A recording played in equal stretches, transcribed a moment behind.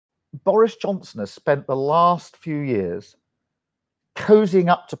Boris Johnson has spent the last few years cozying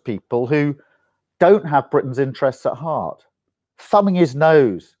up to people who don't have Britain's interests at heart, thumbing his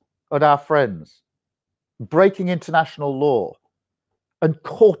nose at our friends, breaking international law, and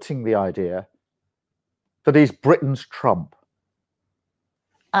courting the idea that he's Britain's Trump.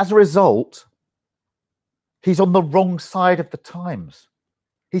 As a result, he's on the wrong side of the times.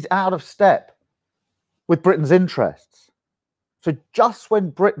 He's out of step with Britain's interests. So just when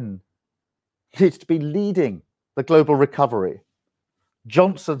Britain needs to be leading the global recovery,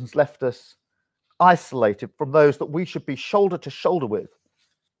 Johnson's left us isolated from those that we should be shoulder to shoulder with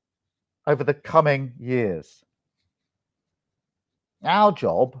over the coming years. Our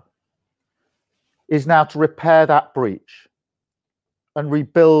job is now to repair that breach and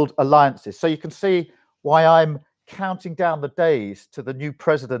rebuild alliances. So you can see why I'm counting down the days to the new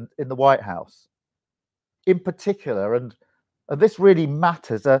president in the White House. In particular, and this really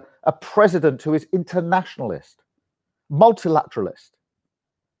matters, a president who is internationalist, multilateralist,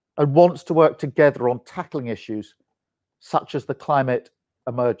 and wants to work together on tackling issues such as the climate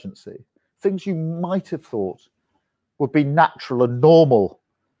emergency. Things you might have thought would be natural and normal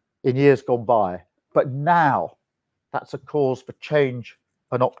in years gone by, but now that's a cause for change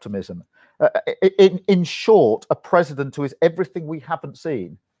and optimism. In short, a president who is everything we haven't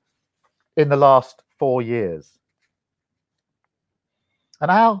seen in the last 4 years. And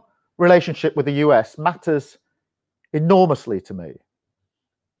our relationship with the US matters enormously to me.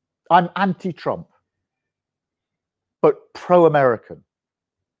 I'm anti-Trump, but pro-American.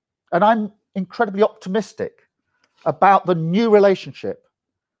 And I'm incredibly optimistic about the new relationship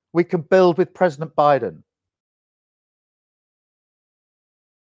we can build with President Biden